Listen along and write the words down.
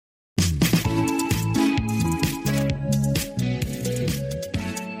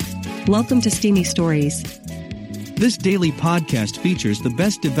Welcome to Steamy Stories. This daily podcast features the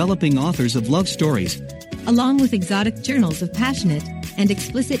best developing authors of love stories, along with exotic journals of passionate and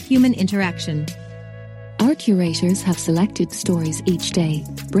explicit human interaction. Our curators have selected stories each day,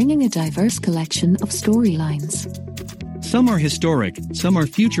 bringing a diverse collection of storylines. Some are historic, some are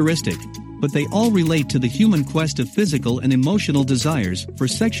futuristic, but they all relate to the human quest of physical and emotional desires for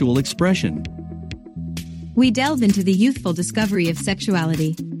sexual expression. We delve into the youthful discovery of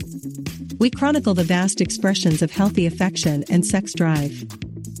sexuality. We chronicle the vast expressions of healthy affection and sex drive.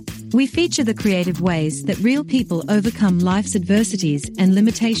 We feature the creative ways that real people overcome life's adversities and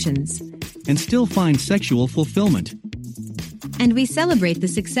limitations, and still find sexual fulfillment. And we celebrate the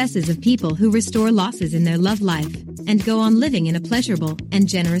successes of people who restore losses in their love life and go on living in a pleasurable and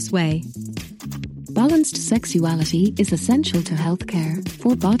generous way. Balanced sexuality is essential to healthcare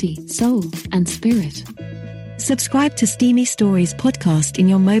for body, soul, and spirit. Subscribe to Steamy Stories podcast in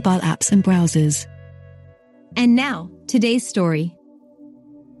your mobile apps and browsers. And now, today's story.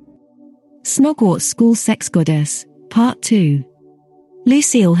 Snogwarts School Sex Goddess, Part 2.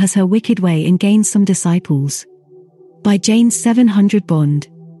 Lucille has her wicked way and gains some disciples. By Jane 700 Bond.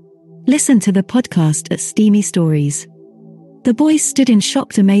 Listen to the podcast at Steamy Stories. The boys stood in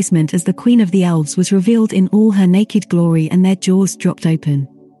shocked amazement as the Queen of the Elves was revealed in all her naked glory and their jaws dropped open.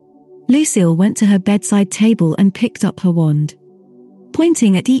 Lucille went to her bedside table and picked up her wand.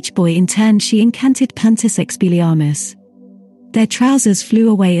 Pointing at each boy in turn, she incanted Pantis Expelliarmus. Their trousers flew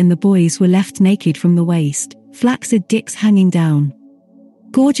away and the boys were left naked from the waist, flaccid dicks hanging down.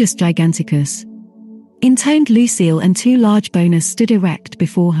 Gorgeous Giganticus, intoned Lucille, and two large boners stood erect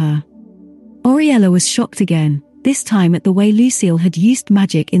before her. Oriella was shocked again, this time at the way Lucille had used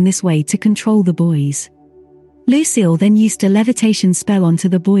magic in this way to control the boys. Lucille then used a levitation spell onto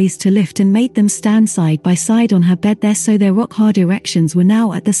the boys to lift and made them stand side by side on her bed there so their rock-hard erections were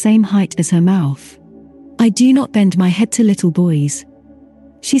now at the same height as her mouth. "I do not bend my head to little boys,"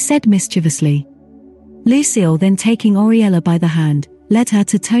 she said mischievously. Lucille then, taking Oriella by the hand, led her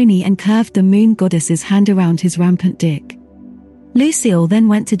to Tony and curved the moon goddess's hand around his rampant dick. Lucille then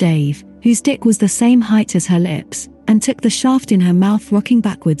went to Dave, whose dick was the same height as her lips, and took the shaft in her mouth, rocking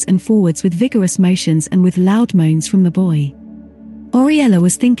backwards and forwards with vigorous motions and with loud moans from the boy. Oriella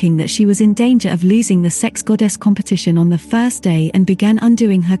was thinking that she was in danger of losing the sex goddess competition on the first day and began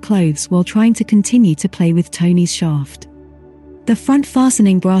undoing her clothes while trying to continue to play with Tony's shaft. The front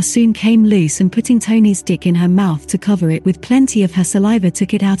fastening bra soon came loose and, putting Tony's dick in her mouth to cover it with plenty of her saliva,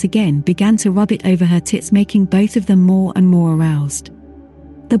 took it out again, began to rub it over her tits, making both of them more and more aroused.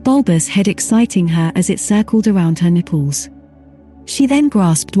 The bulbous head exciting her as it circled around her nipples. She then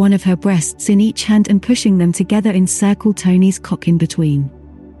grasped one of her breasts in each hand and, pushing them together, encircled Tony's cock in between.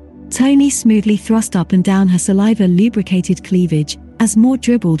 Tony smoothly thrust up and down her saliva-lubricated cleavage as more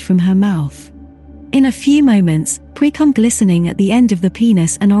dribbled from her mouth. In a few moments, pre-cum glistening at the end of the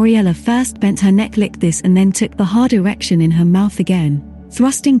penis, and Oriella first bent her neck, licked this, and then took the hard erection in her mouth again,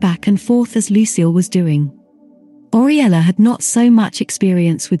 thrusting back and forth as Lucille was doing. Oriella had not so much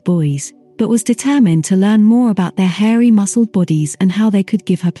experience with boys, but was determined to learn more about their hairy, muscled bodies and how they could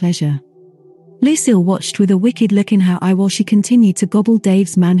give her pleasure. Lucille watched with a wicked look in her eye while she continued to gobble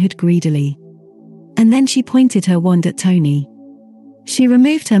Dave's manhood greedily. And then she pointed her wand at Tony. She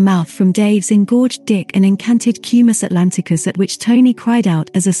removed her mouth from Dave's engorged dick and incanted Cumus Atlanticus, at which Tony cried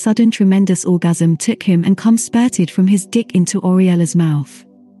out as a sudden tremendous orgasm took him and cum spurted from his dick into Oriella's mouth.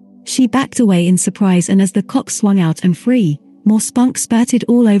 She backed away in surprise, and as the cock swung out and free, more spunk spurted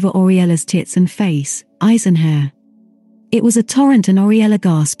all over Oriella's tits and face, eyes and hair. It was a torrent, and Oriella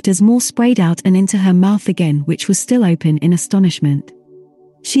gasped as more sprayed out and into her mouth again, which was still open, in astonishment.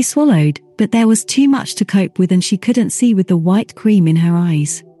 She swallowed, but there was too much to cope with and she couldn't see with the white cream in her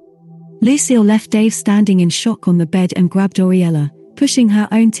eyes. Lucille left Dave standing in shock on the bed and grabbed Oriella, pushing her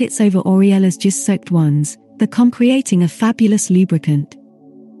own tits over Oriella's jizz-soaked ones, the cum creating a fabulous lubricant.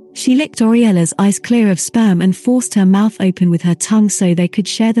 She licked Oriella's eyes clear of sperm and forced her mouth open with her tongue so they could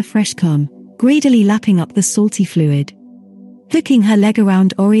share the fresh cum, greedily lapping up the salty fluid. Hooking her leg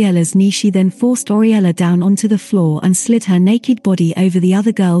around Oriella's knee, she then forced Oriella down onto the floor and slid her naked body over the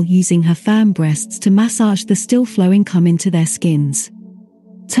other girl, using her firm breasts to massage the still flowing cum into their skins.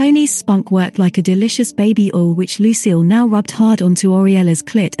 Tony's spunk worked like a delicious baby oil, which Lucille now rubbed hard onto Oriella's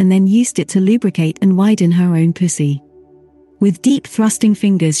clit and then used it to lubricate and widen her own pussy. With deep thrusting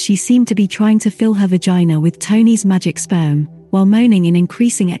fingers, she seemed to be trying to fill her vagina with Tony's magic sperm, while moaning in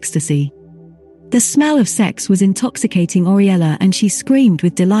increasing ecstasy. The smell of sex was intoxicating Oriella, and she screamed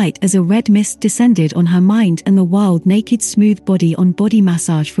with delight as a red mist descended on her mind, and the wild, naked, smooth body-on-body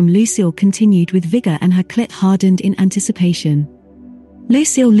massage from Lucille continued with vigor, and her clit hardened in anticipation.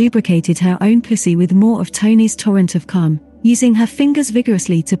 Lucille lubricated her own pussy with more of Tony's torrent of cum, using her fingers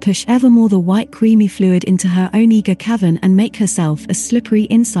vigorously to push ever more the white creamy fluid into her own eager cavern and make herself as slippery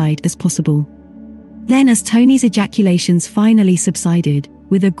inside as possible. Then as Tony's ejaculations finally subsided,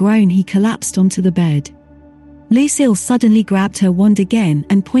 with a groan he collapsed onto the bed. Lucille suddenly grabbed her wand again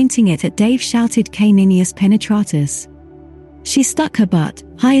and pointing it at Dave shouted Caninius penetratus. She stuck her butt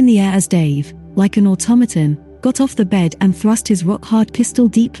high in the air as Dave, like an automaton, got off the bed and thrust his rock-hard pistol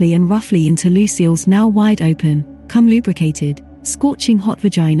deeply and roughly into Lucille's now wide-open, cum-lubricated, scorching hot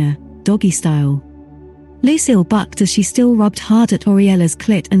vagina, doggy style. Lucille bucked as she still rubbed hard at Auriella's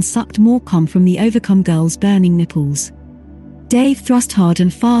clit and sucked more cum from the overcome girl's burning nipples. Dave thrust hard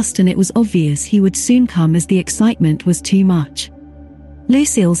and fast and it was obvious he would soon come as the excitement was too much.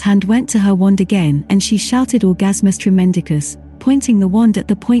 Lucille's hand went to her wand again and she shouted Orgasmus Tremendicus, pointing the wand at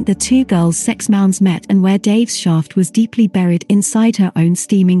the point the two girls' sex mounds met and where Dave's shaft was deeply buried inside her own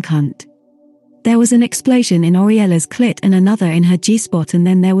steaming cunt. There was an explosion in Auriella's clit and another in her G-spot and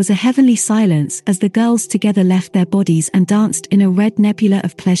then there was a heavenly silence as the girls together left their bodies and danced in a red nebula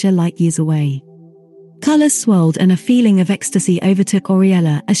of pleasure light years away. Colors swirled and a feeling of ecstasy overtook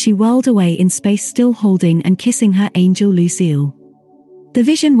Auriella as she whirled away in space still holding and kissing her angel Lucille. The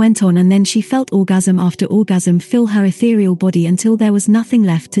vision went on and then she felt orgasm after orgasm fill her ethereal body until there was nothing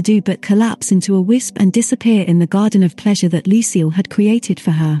left to do but collapse into a wisp and disappear in the garden of pleasure that Lucille had created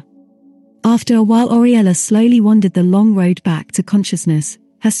for her. After a while Auriella slowly wandered the long road back to consciousness,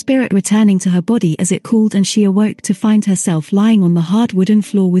 her spirit returning to her body as it cooled and she awoke to find herself lying on the hard wooden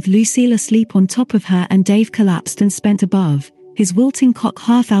floor with Lucille asleep on top of her and Dave collapsed and spent above, his wilting cock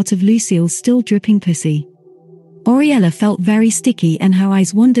half out of Lucille's still dripping pussy. Auriella felt very sticky and her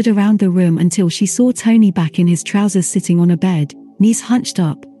eyes wandered around the room until she saw Tony back in his trousers sitting on a bed, knees hunched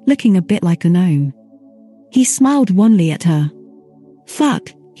up, looking a bit like a gnome. He smiled wanly at her.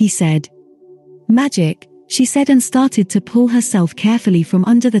 "Fuck," he said. "Magic," she said and started to pull herself carefully from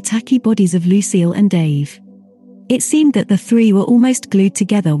under the tacky bodies of Lucille and Dave. It seemed that the three were almost glued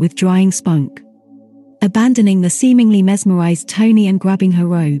together with drying spunk. Abandoning the seemingly mesmerized Tony and grabbing her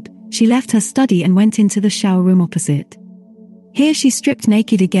robe, she left her study and went into the shower room opposite. Here she stripped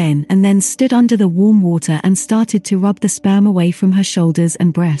naked again and then stood under the warm water and started to rub the sperm away from her shoulders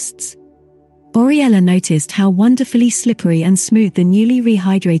and breasts. Auriella noticed how wonderfully slippery and smooth the newly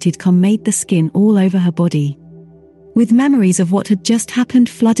rehydrated cum made the skin all over her body. With memories of what had just happened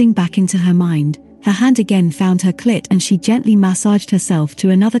flooding back into her mind, her hand again found her clit and she gently massaged herself to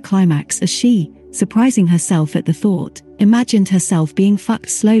another climax as she, surprising herself at the thought, imagined herself being fucked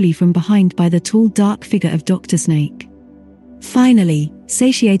slowly from behind by the tall dark figure of Dr. Snake. Finally,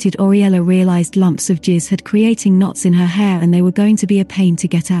 satiated Auriella realized lumps of jizz had creating knots in her hair and they were going to be a pain to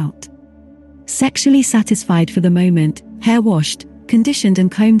get out. Sexually satisfied for the moment, hair washed, conditioned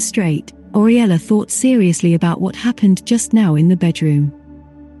and combed straight, Auriella thought seriously about what happened just now in the bedroom.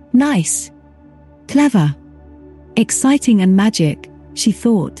 Nice. Clever. Exciting and magic, she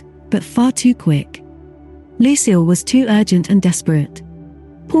thought, but far too quick. Lucille was too urgent and desperate.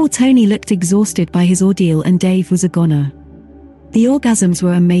 Poor Tony looked exhausted by his ordeal and Dave was a goner. The orgasms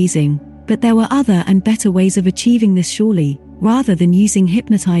were amazing, but there were other and better ways of achieving this surely, rather than using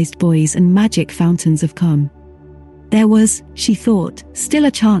hypnotized boys and magic fountains of cum. There was, she thought, still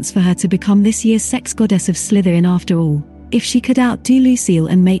a chance for her to become this year's sex goddess of Slytherin after all, if she could outdo Lucille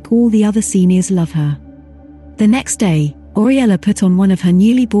and make all the other seniors love her. The next day, Auriella put on one of her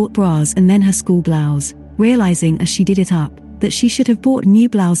newly bought bras and then her school blouse, realizing as she did it up, that she should have bought new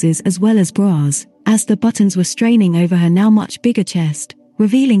blouses as well as bras, as the buttons were straining over her now much bigger chest,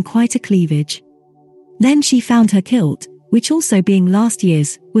 revealing quite a cleavage. Then she found her kilt, which also being last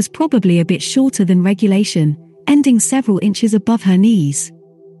year's, was probably a bit shorter than regulation, ending several inches above her knees.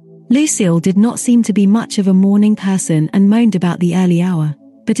 Lucille did not seem to be much of a morning person and moaned about the early hour,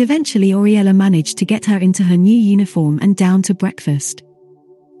 but eventually Auriella managed to get her into her new uniform and down to breakfast.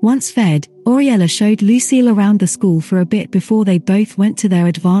 Once fed, Auriella showed Lucille around the school for a bit before they both went to their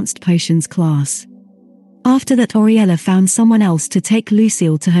advanced potions class. After that Auriella found someone else to take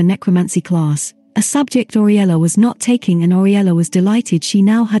Lucille to her necromancy class, a subject Auriella was not taking, and Auriella was delighted she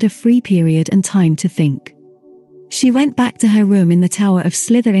now had a free period and time to think. She went back to her room in the Tower of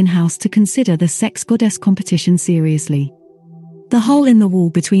Slytherin House to consider the Sex Goddess competition seriously. The hole in the wall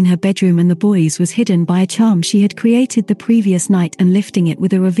between her bedroom and the boys was hidden by a charm she had created the previous night, and lifting it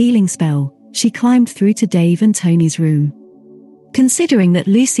with a revealing spell, she climbed through to Dave and Tony's room. Considering that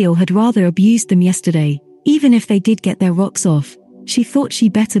Lucille had rather abused them yesterday, even if they did get their rocks off, she thought she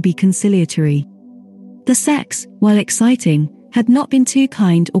better be conciliatory. The sex, while exciting, had not been too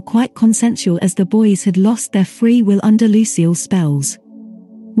kind or quite consensual, as the boys had lost their free will under Lucille's spells.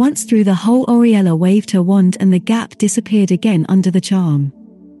 Once through the hole, Oriella waved her wand and the gap disappeared again under the charm.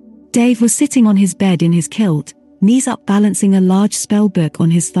 Dave was sitting on his bed in his kilt, knees up, balancing a large spell book on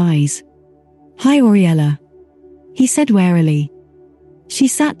his thighs. "Hi, Oriella," he said warily. She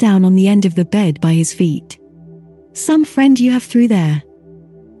sat down on the end of the bed by his feet. "Some friend you have through there?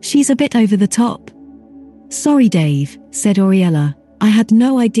 She's a bit over the top." "Sorry, Dave," said Oriella. "I had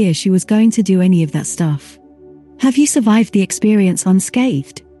no idea she was going to do any of that stuff. Have you survived the experience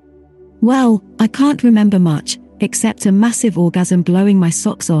unscathed?" "Well, I can't remember much, except a massive orgasm blowing my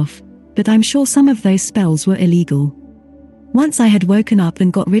socks off, but I'm sure some of those spells were illegal. Once I had woken up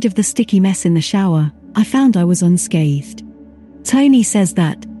and got rid of the sticky mess in the shower, I found I was unscathed." Tony says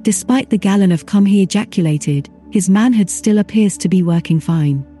that, despite the gallon of cum he ejaculated, his manhood still appears to be working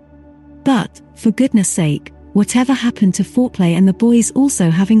fine. But, for goodness sake, whatever happened to foreplay and the boys also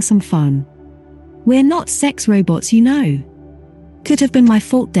having some fun? "We're not sex robots, you know." "Could have been my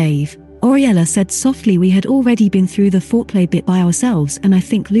fault, Dave," Oriella said softly. "We had already been through the foreplay bit by ourselves, and I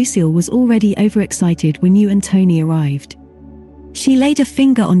think Lucille was already overexcited when you and Tony arrived." She laid a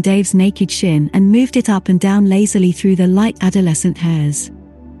finger on Dave's naked shin and moved it up and down lazily through the light adolescent hairs.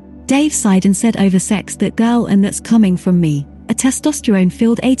 Dave sighed and said, "Over sex, that girl, and that's coming from me, a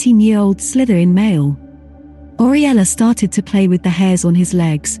testosterone-filled 18-year-old Slytherin male." Oriella started to play with the hairs on his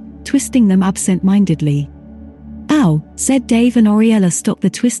legs, twisting them absent-mindedly. "Ow," said Dave, and Oriella stopped the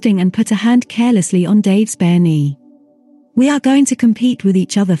twisting and put a hand carelessly on Dave's bare knee. "We are going to compete with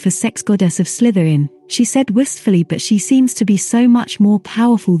each other for Sex Goddess of Slytherin," she said wistfully, "but she seems to be so much more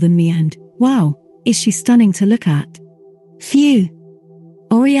powerful than me and, wow, is she stunning to look at." "Phew.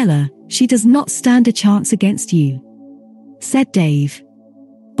 Oriella, she does not stand a chance against you," said Dave.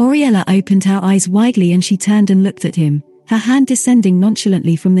 Oriella opened her eyes widely and she turned and looked at him, her hand descending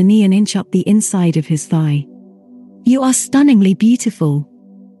nonchalantly from the knee an inch up the inside of his thigh. "You are stunningly beautiful.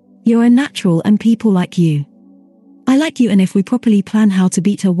 You're a natural and people like you. I like you, and if we properly plan how to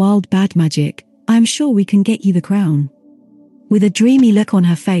beat her wild bad magic, I'm sure we can get you the crown." With a dreamy look on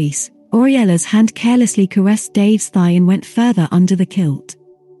her face, Oriella's hand carelessly caressed Dave's thigh and went further under the kilt.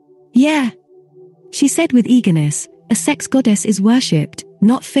 "Yeah," she said with eagerness, "a sex goddess is worshipped,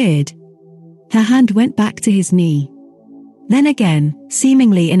 not feared." Her hand went back to his knee. Then again,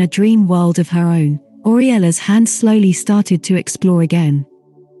 seemingly in a dream world of her own, Oriella's hand slowly started to explore again.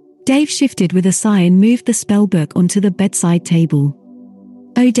 Dave shifted with a sigh and moved the spellbook onto the bedside table.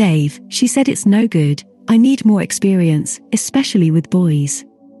 "Oh Dave," she said, "it's no good. I need more experience, especially with boys."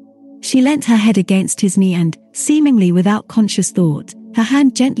 She leant her head against his knee and, seemingly without conscious thought, her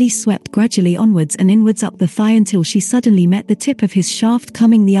hand gently swept gradually onwards and inwards up the thigh until she suddenly met the tip of his shaft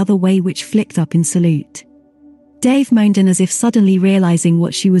coming the other way, which flicked up in salute. Dave moaned, and as if suddenly realizing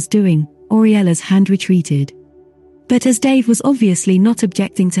what she was doing, Oriella's hand retreated. But as Dave was obviously not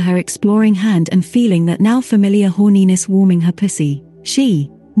objecting to her exploring hand and feeling that now familiar horniness warming her pussy, she,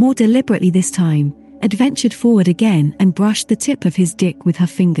 more deliberately this time, adventured forward again and brushed the tip of his dick with her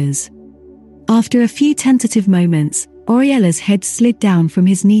fingers. After a few tentative moments, Oriella's head slid down from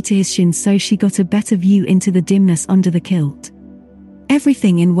his knee to his shin so she got a better view into the dimness under the kilt.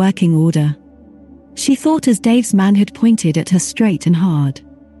 Everything in working order, she thought as Dave's manhood pointed at her straight and hard.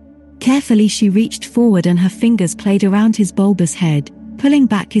 Carefully she reached forward and her fingers played around his bulbous head, pulling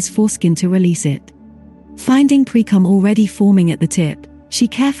back his foreskin to release it. Finding precum already forming at the tip, she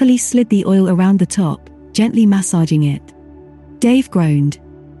carefully slid the oil around the top, gently massaging it. Dave groaned.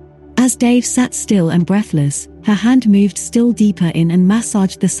 As Dave sat still and breathless, her hand moved still deeper in and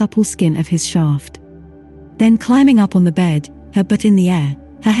massaged the supple skin of his shaft. Then climbing up on the bed, her butt in the air,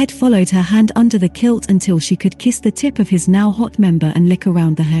 her head followed her hand under the kilt until she could kiss the tip of his now hot member and lick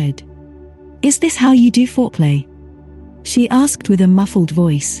around the head. "Is this how you do foreplay?" she asked with a muffled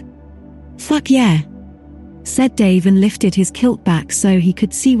voice. "Fuck yeah," said Dave and lifted his kilt back so he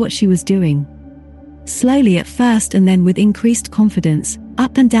could see what she was doing. Slowly at first and then with increased confidence,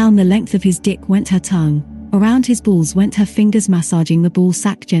 up and down the length of his dick went her tongue, around his balls went her fingers massaging the ball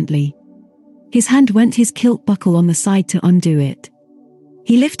sack gently. His hand went his kilt buckle on the side to undo it.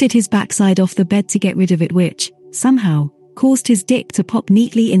 He lifted his backside off the bed to get rid of it, which, somehow, caused his dick to pop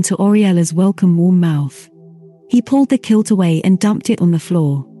neatly into Oriella's welcome warm mouth. He pulled the kilt away and dumped it on the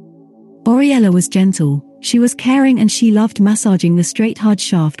floor. Oriella was gentle, she was caring, and she loved massaging the straight hard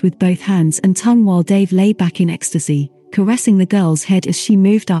shaft with both hands and tongue while Dave lay back in ecstasy, caressing the girl's head as she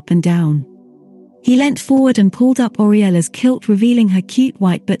moved up and down. He leant forward and pulled up Oriella's kilt, revealing her cute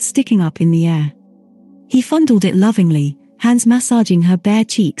white butt sticking up in the air. He fondled it lovingly, hands massaging her bare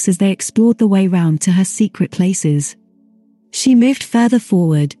cheeks as they explored the way round to her secret places. She moved further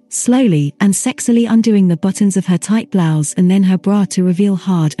forward, slowly and sexily undoing the buttons of her tight blouse and then her bra to reveal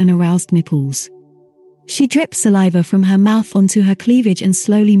hard and aroused nipples. She dripped saliva from her mouth onto her cleavage and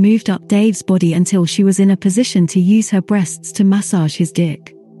slowly moved up Dave's body until she was in a position to use her breasts to massage his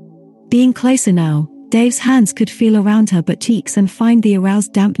dick. Being closer now, Dave's hands could feel around her butt cheeks and find the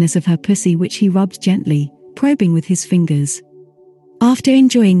aroused dampness of her pussy, which he rubbed gently, probing with his fingers. After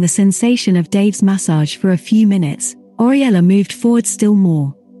enjoying the sensation of Dave's massage for a few minutes, Oriella moved forward still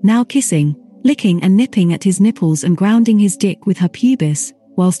more, now kissing, licking and nipping at his nipples and grounding his dick with her pubis,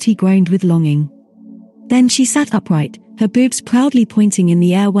 whilst he groaned with longing. Then she sat upright, her boobs proudly pointing in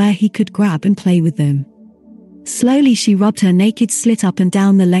the air where he could grab and play with them. Slowly she rubbed her naked slit up and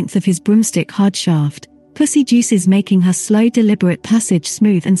down the length of his broomstick hard shaft, pussy juices making her slow deliberate passage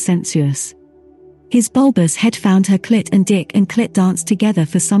smooth and sensuous. His bulbous head found her clit, and dick and clit danced together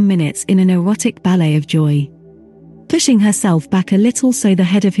for some minutes in an erotic ballet of joy. Pushing herself back a little so the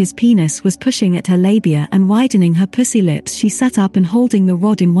head of his penis was pushing at her labia and widening her pussy lips, she sat up and holding the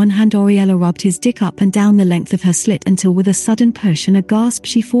rod in one hand, Oriella rubbed his dick up and down the length of her slit until with a sudden push and a gasp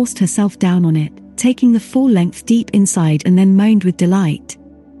she forced herself down on it, taking the full length deep inside, and then moaned with delight.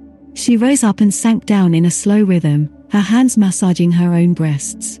 She rose up and sank down in a slow rhythm, her hands massaging her own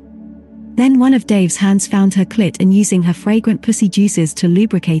breasts. Then one of Dave's hands found her clit and using her fragrant pussy juices to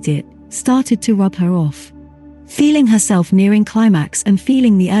lubricate it, started to rub her off. Feeling herself nearing climax and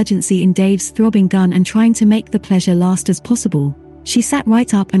feeling the urgency in Dave's throbbing gun and trying to make the pleasure last as possible, she sat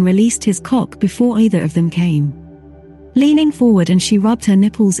right up and released his cock before either of them came. Leaning forward and she rubbed her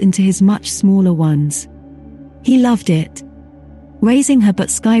nipples into his much smaller ones. He loved it. Raising her butt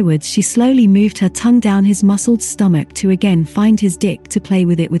skywards, she slowly moved her tongue down his muscled stomach to again find his dick to play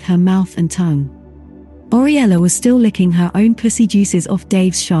with it with her mouth and tongue. Oriella was still licking her own pussy juices off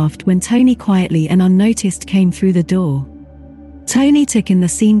Dave's shaft when Tony quietly and unnoticed came through the door. Tony took in the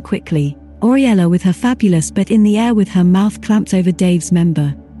scene quickly, Oriella with her fabulous butt in the air with her mouth clamped over Dave's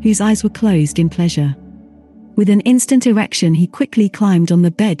member, whose eyes were closed in pleasure. With an instant erection he quickly climbed on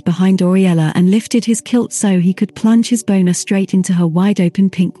the bed behind Oriella and lifted his kilt so he could plunge his boner straight into her wide-open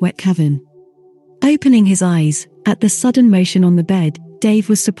pink wet cavern. Opening his eyes, at the sudden motion on the bed, Dave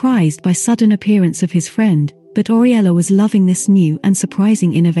was surprised by sudden appearance of his friend, but Oriella was loving this new and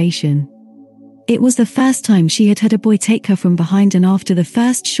surprising innovation. It was the first time she had had a boy take her from behind, and after the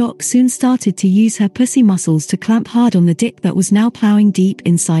first shock soon started to use her pussy muscles to clamp hard on the dick that was now plowing deep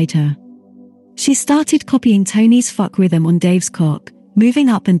inside her. She started copying Tony's fuck rhythm on Dave's cock, moving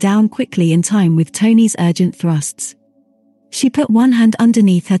up and down quickly in time with Tony's urgent thrusts. She put one hand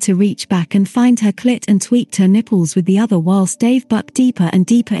underneath her to reach back and find her clit and tweaked her nipples with the other whilst Dave bucked deeper and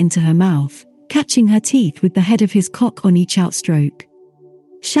deeper into her mouth, catching her teeth with the head of his cock on each outstroke.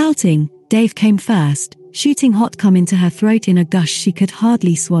 Shouting, Dave came first, shooting hot cum into her throat in a gush she could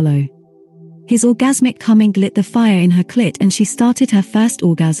hardly swallow. His orgasmic coming lit the fire in her clit and she started her first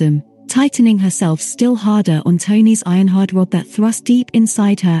orgasm, tightening herself still harder on Tony's iron-hard rod that thrust deep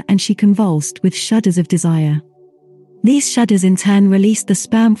inside her, and she convulsed with shudders of desire. These shudders in turn released the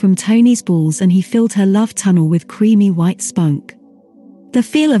sperm from Tony's balls and he filled her love tunnel with creamy white spunk. The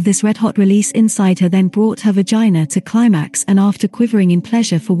feel of this red-hot release inside her then brought her vagina to climax, and after quivering in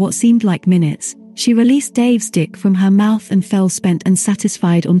pleasure for what seemed like minutes, she released Dave's dick from her mouth and fell spent and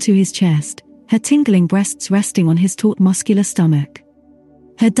satisfied onto his chest, her tingling breasts resting on his taut muscular stomach.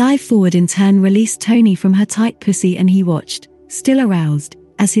 Her dive forward in turn released Tony from her tight pussy, and he watched, still aroused,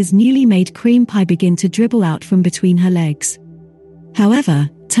 as his newly made cream pie began to dribble out from between her legs. However,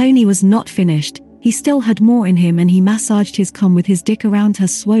 Tony was not finished. He still had more in him, and he massaged his cum with his dick around her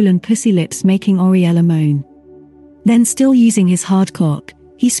swollen pussy lips, making Oriella moan. Then, still using his hard cock,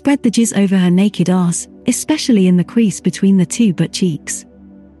 he spread the jizz over her naked ass, especially in the crease between the two butt cheeks.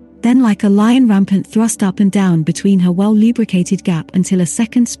 Then like a lion rampant thrust up and down between her well-lubricated gap until a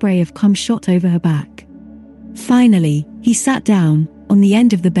second spray of cum shot over her back. Finally, he sat down, on the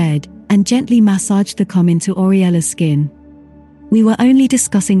end of the bed, and gently massaged the cum into Oriella's skin. "We were only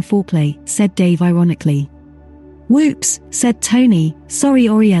discussing foreplay," said Dave ironically. "Whoops," said Tony, "sorry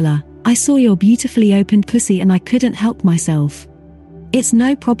Oriella, I saw your beautifully opened pussy and I couldn't help myself." "It's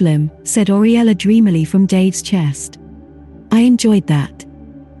no problem," said Oriella dreamily from Dave's chest. "I enjoyed that."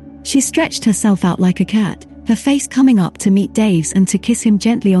 She stretched herself out like a cat, her face coming up to meet Dave's and to kiss him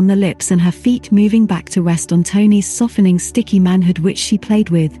gently on the lips, and her feet moving back to rest on Tony's softening sticky manhood, which she played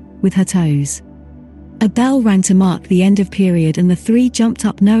with her toes. A bell rang to mark the end of period, and the three jumped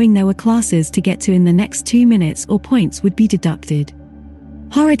up knowing there were classes to get to in the next 2 minutes or points would be deducted.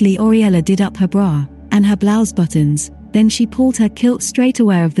 Hurriedly Oriella did up her bra and her blouse buttons, then she pulled her kilt straight,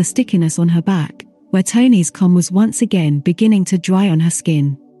 aware of the stickiness on her back, where Tony's cum was once again beginning to dry on her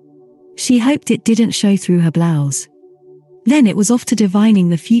skin. She hoped it didn't show through her blouse. Then it was off to divining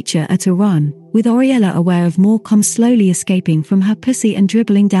the future at a run, with Oriella aware of more cum slowly escaping from her pussy and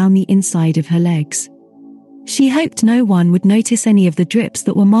dribbling down the inside of her legs. She hoped no one would notice any of the drips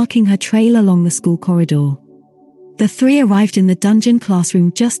that were marking her trail along the school corridor. The three arrived in the dungeon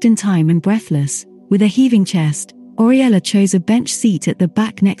classroom just in time, and breathless, with a heaving chest, Oriella chose a bench seat at the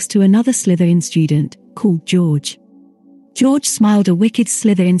back next to another Slytherin student, called George. George smiled a wicked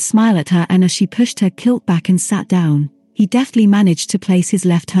Slytherin smile at her, and as she pushed her kilt back and sat down, he deftly managed to place his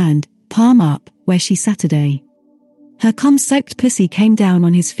left hand, palm up, where she sat today. Her cum-soaked pussy came down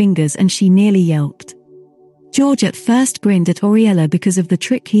on his fingers and she nearly yelped. George at first grinned at Oriella because of the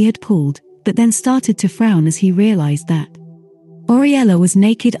trick he had pulled, but then started to frown as he realized that Oriella was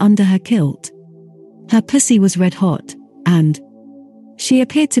naked under her kilt. Her pussy was red hot, and she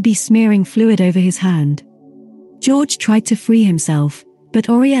appeared to be smearing fluid over his hand. George tried to free himself, but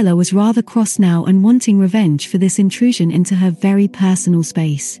Oriella was rather cross now and wanting revenge for this intrusion into her very personal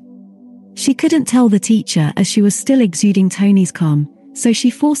space. She couldn't tell the teacher as she was still exuding Tony's cum, so she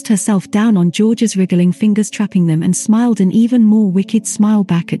forced herself down on George's wriggling fingers, trapping them, and smiled an even more wicked smile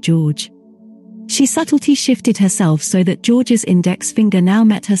back at George. She subtly shifted herself so that George's index finger now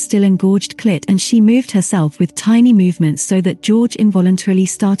met her still engorged clit, and she moved herself with tiny movements so that George involuntarily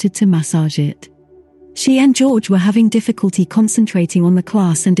started to massage it. She and George were having difficulty concentrating on the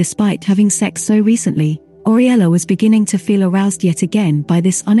class, and despite having sex so recently, Oriella was beginning to feel aroused yet again by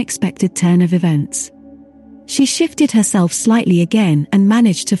this unexpected turn of events. She shifted herself slightly again and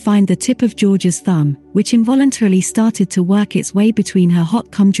managed to find the tip of George's thumb, which involuntarily started to work its way between her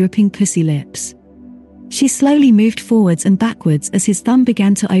hot cum-dripping pussy lips. She slowly moved forwards and backwards as his thumb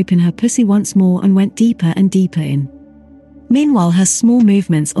began to open her pussy once more and went deeper and deeper in. Meanwhile, her small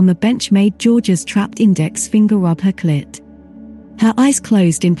movements on the bench made George's trapped index finger rub her clit. Her eyes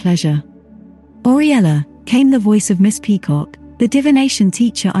closed in pleasure. "Oriella," came the voice of Miss Peacock, the divination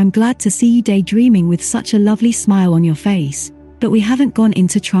teacher, "I'm glad to see you daydreaming with such a lovely smile on your face, but we haven't gone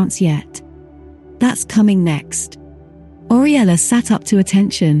into trance yet. That's coming next." Oriella sat up to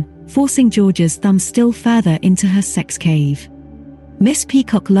attention, forcing George's thumb still further into her sex cave. Miss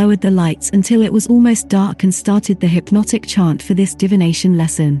Peacock lowered the lights until it was almost dark and started the hypnotic chant for this divination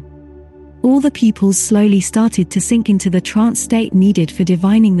lesson. All the pupils slowly started to sink into the trance state needed for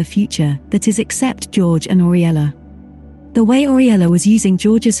divining the future, that is, except George and Oriella. The way Oriella was using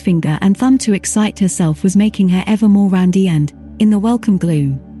George's finger and thumb to excite herself was making her ever more randy, and, in the welcome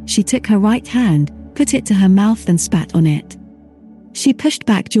gloom, she took her right hand, put it to her mouth and spat on it. She pushed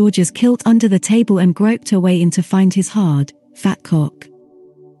back George's kilt under the table and groped her way in to find his hard, fat cock.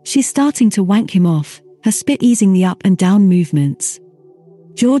 She's starting to wank him off, her spit easing the up and down movements.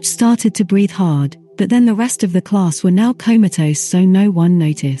 George started to breathe hard, but then the rest of the class were now comatose, so no one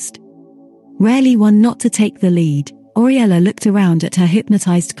noticed. Rarely one not to take the lead, Oriella looked around at her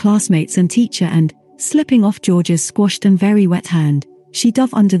hypnotized classmates and teacher and, slipping off George's squashed and very wet hand, she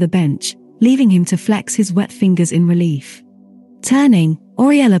dove under the bench, leaving him to flex his wet fingers in relief. Turning,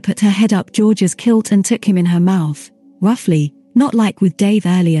 Oriella put her head up George's kilt and took him in her mouth, roughly, not like with Dave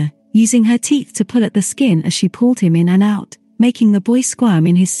earlier, using her teeth to pull at the skin as she pulled him in and out, making the boy squirm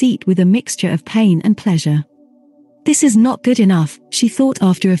in his seat with a mixture of pain and pleasure. "This is not good enough," she thought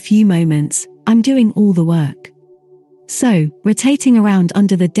after a few moments, "I'm doing all the work." So, rotating around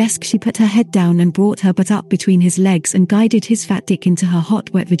under the desk, she put her head down and brought her butt up between his legs and guided his fat dick into her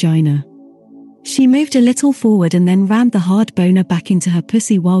hot wet vagina. She moved a little forward and then rammed the hard boner back into her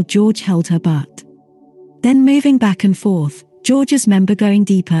pussy while George held her butt. Then moving back and forth, George's member going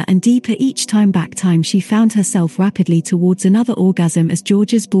deeper and deeper each time she found herself rapidly towards another orgasm as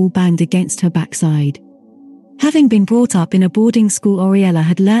George's ball banged against her backside. Having been brought up in a boarding school, Oriella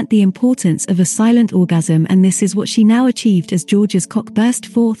had learnt the importance of a silent orgasm, and this is what she now achieved as George's cock burst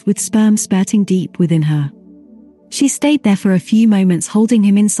forth with sperm spurting deep within her. She stayed there for a few moments holding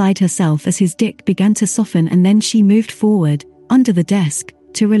him inside herself as his dick began to soften, and then she moved forward, under the desk,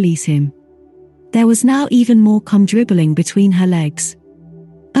 to release him. There was now even more cum dribbling between her legs.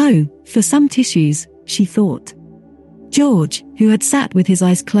 "Oh, for some tissues," she thought. George, who had sat with his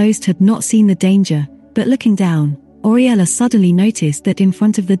eyes closed, had not seen the danger, but looking down, Oriella suddenly noticed that in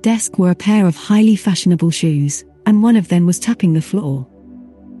front of the desk were a pair of highly fashionable shoes, and one of them was tapping the floor.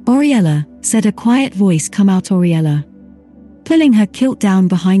 "Oriella," said a quiet voice, "come out, Oriella." Pulling her kilt down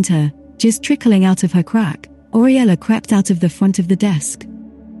behind her, jizz trickling out of her crack, Oriella crept out of the front of the desk.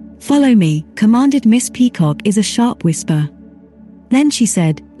 "Follow me," commanded Miss Peacock in a sharp whisper. Then she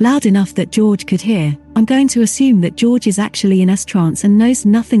said, loud enough that George could hear, "I'm going to assume that George is actually in a trance and knows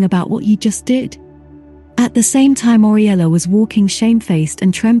nothing about what you just did." At the same time, Oriella was walking shamefaced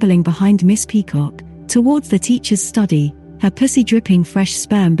and trembling behind Miss Peacock, towards the teacher's study, her pussy dripping fresh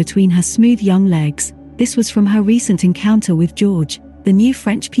sperm between her smooth young legs. This was from her recent encounter with George. The new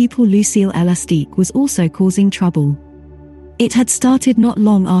French pupil Lucille Elastique was also causing trouble. It had started not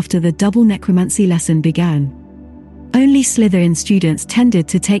long after the double necromancy lesson began. Only Slytherin students tended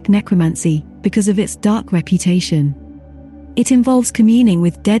to take necromancy, because of its dark reputation. It involves communing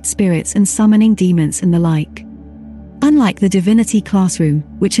with dead spirits and summoning demons and the like. Unlike the divinity classroom,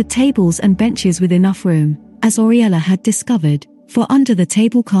 which had tables and benches with enough room, as Oriella had discovered, for under the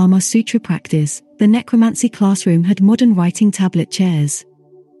table Kama Sutra practice, the necromancy classroom had modern writing tablet chairs.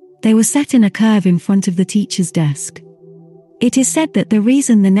 They were set in a curve in front of the teacher's desk. It is said that the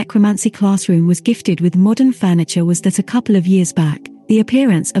reason the necromancy classroom was gifted with modern furniture was that a couple of years back, the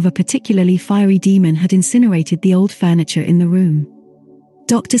appearance of a particularly fiery demon had incinerated the old furniture in the room.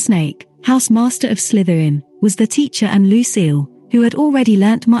 Dr. Snake, housemaster of Slytherin, was the teacher, and Lucille, who had already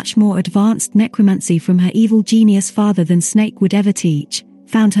learnt much more advanced necromancy from her evil genius father than Snake would ever teach,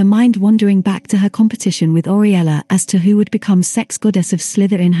 found her mind wandering back to her competition with Oriella as to who would become sex goddess of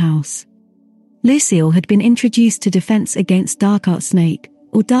Slytherin House. Lucille had been introduced to Defense Against Dark Art Snake,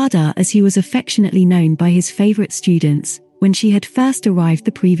 or Dada as he was affectionately known by his favorite students, when she had first arrived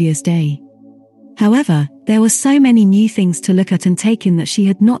the previous day. However, there were so many new things to look at and take in that she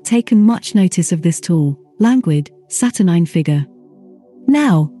had not taken much notice of this tall, languid, saturnine figure.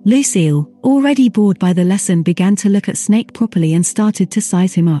 Now, Lucille, already bored by the lesson, began to look at Snake properly and started to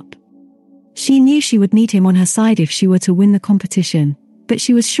size him up. She knew she would need him on her side if she were to win the competition, but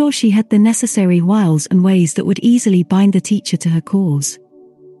she was sure she had the necessary wiles and ways that would easily bind the teacher to her cause.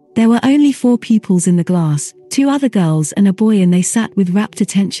 There were only 4 pupils in the class, 2 other girls and a boy, and they sat with rapt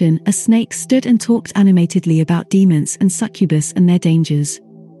attention as Snake stood and talked animatedly about demons and succubus and their dangers.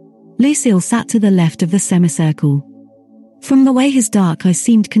 Lucille sat to the left of the semicircle. From the way his dark eyes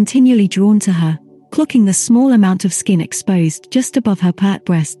seemed continually drawn to her, clocking the small amount of skin exposed just above her pert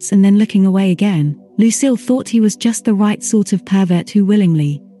breasts and then looking away again, Lucille thought he was just the right sort of pervert who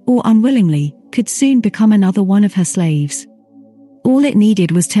willingly, or unwillingly, could soon become another one of her slaves. All it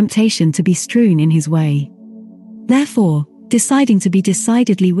needed was temptation to be strewn in his way. Therefore, deciding to be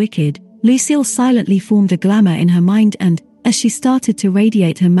decidedly wicked, Lucille silently formed a glamour in her mind and, as she started to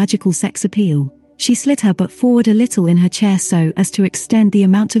radiate her magical sex appeal, she slid her butt forward a little in her chair so as to extend the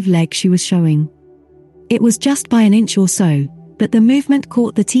amount of leg she was showing. It was just by an inch or so, but the movement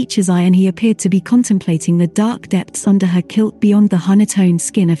caught the teacher's eye and he appeared to be contemplating the dark depths under her kilt beyond the honey-toned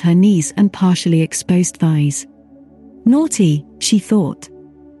skin of her knees and partially exposed thighs. Naughty, she thought.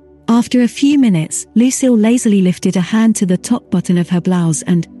 After a few minutes, Lucille lazily lifted a hand to the top button of her blouse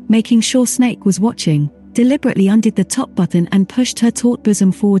and, making sure Snake was watching, deliberately undid the top button and pushed her taut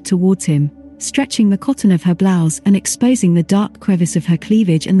bosom forward towards him, stretching the cotton of her blouse and exposing the dark crevice of her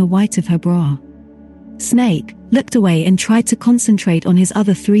cleavage and the white of her bra. Snake looked away and tried to concentrate on his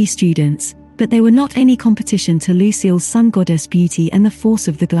other 3 students, but they were not any competition to Lucille's sun goddess beauty and the force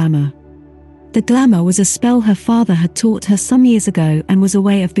of the glamour. The glamour was a spell her father had taught her some years ago and was a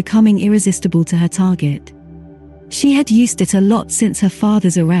way of becoming irresistible to her target. She had used it a lot since her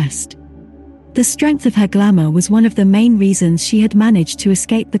father's arrest. The strength of her glamour was one of the main reasons she had managed to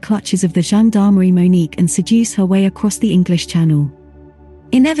escape the clutches of the Gendarmerie Monique and seduce her way across the English Channel.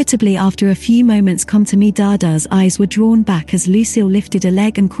 Inevitably, after a few moments, come to me, Dada's eyes were drawn back as Lucille lifted a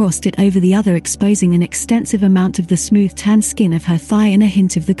leg and crossed it over the other, exposing an extensive amount of the smooth tan skin of her thigh and a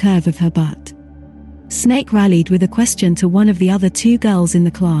hint of the curve of her butt. Snake rallied with a question to one of the other 2 girls in the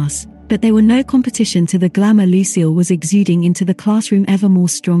class, but they were no competition to the glamour Lucille was exuding into the classroom ever more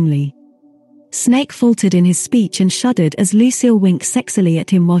strongly. Snake faltered in his speech and shuddered as Lucille winked sexily at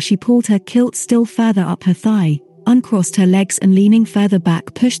him while she pulled her kilt still further up her thigh, uncrossed her legs and leaning further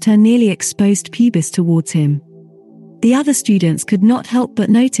back pushed her nearly exposed pubis towards him. The other students could not help but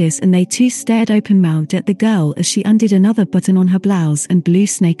notice, and they too stared open-mouthed at the girl as she undid another button on her blouse and blew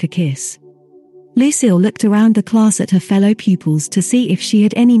Snake a kiss. Lucille looked around the class at her fellow pupils to see if she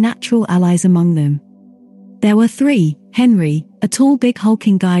had any natural allies among them. There were 3, Henry, a tall big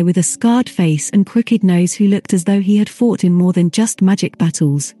hulking guy with a scarred face and crooked nose who looked as though he had fought in more than just magic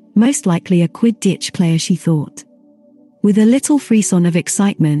battles, most likely a Quidditch player, she thought. With a little frisson of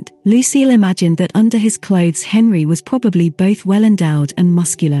excitement, Lucille imagined that under his clothes Henry was probably both well-endowed and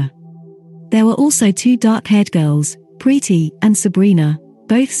muscular. There were also 2 dark-haired girls, Preeti and Sabrina,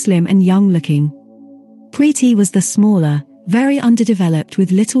 both slim and young-looking. Preeti was the smaller, very underdeveloped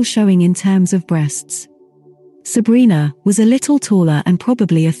with little showing in terms of breasts. Sabrina was a little taller and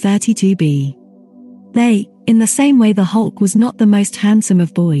probably a 32B. They, in the same way the Hulk was not the most handsome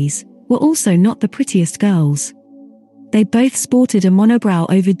of boys, were also not the prettiest girls. They both sported a monobrow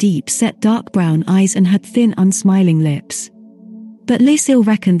over deep-set dark brown eyes and had thin, unsmiling lips. But Lucille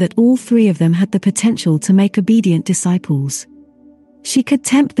reckoned that all three of them had the potential to make obedient disciples. She could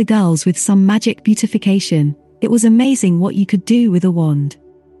tempt the girls with some magic beautification. It was amazing what you could do with a wand.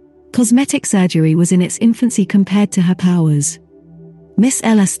 Cosmetic surgery was in its infancy compared to her powers. Miss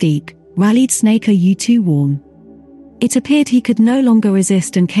Elastique, rallied Snake, "Are you too warm?" It appeared he could no longer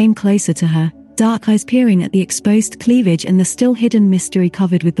resist and came closer to her, dark eyes peering at the exposed cleavage and the still hidden mystery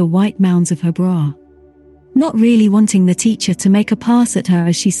covered with the white mounds of her bra. Not really wanting the teacher to make a pass at her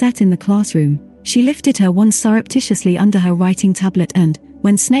as she sat in the classroom, she lifted her wand surreptitiously under her writing tablet and,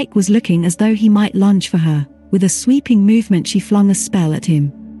 when Snake was looking as though he might lunge for her, with a sweeping movement she flung a spell at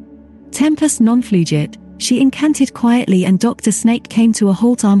him. Tempus non fugit, she incanted quietly and Dr. Snake came to a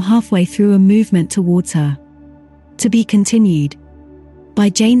halt arm halfway through a movement towards her. To be continued. By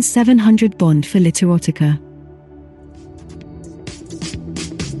Jane 700 Bond for Literotica.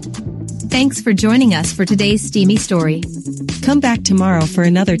 Thanks for joining us for today's steamy story. Come back tomorrow for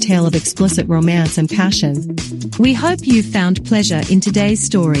another tale of explicit romance and passion. We hope you found pleasure in today's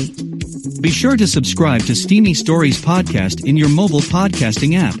story. Be sure to subscribe to Steamy Stories podcast in your mobile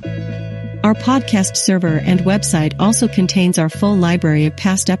podcasting app. Our podcast server and website also contains our full library of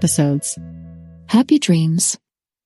past episodes. Happy dreams.